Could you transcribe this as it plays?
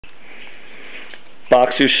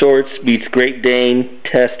Boxer Shorts meets Great Dane,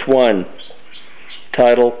 Test 1.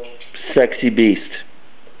 Title, Sexy Beast.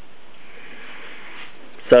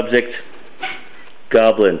 Subject,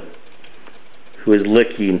 Goblin, who is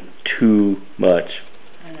licking too much.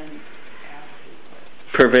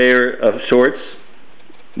 Purveyor of shorts,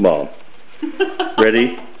 Mom.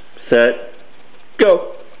 Ready, set,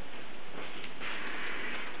 go.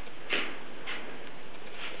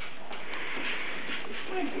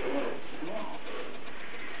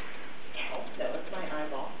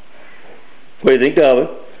 What do you think, Goblin?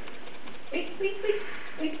 Wait.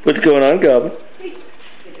 What's going on, Goblin?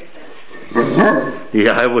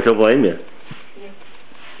 Yeah, I wouldn't blame you.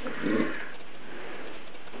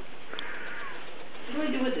 What do I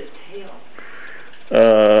do with his tail?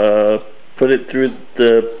 Put it through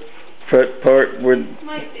the front part where... This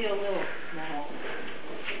might be a little small.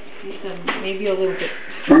 Maybe a little bit.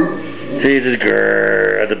 See, just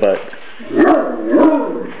grrr at the butt.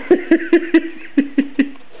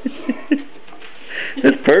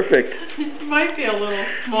 That's perfect. It might be a little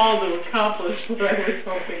small to accomplish what I was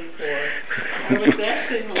hoping for. I was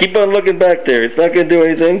actually Keep on looking back there. It's not going to do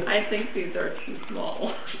anything. I think these are too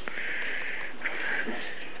small.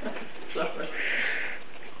 Sorry.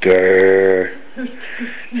 Grrr.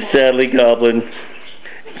 Sadly, Goblin,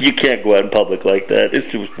 you can't go out in public like that.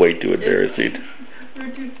 It's just way too embarrassing.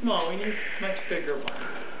 They're too small. We need much bigger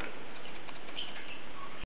ones.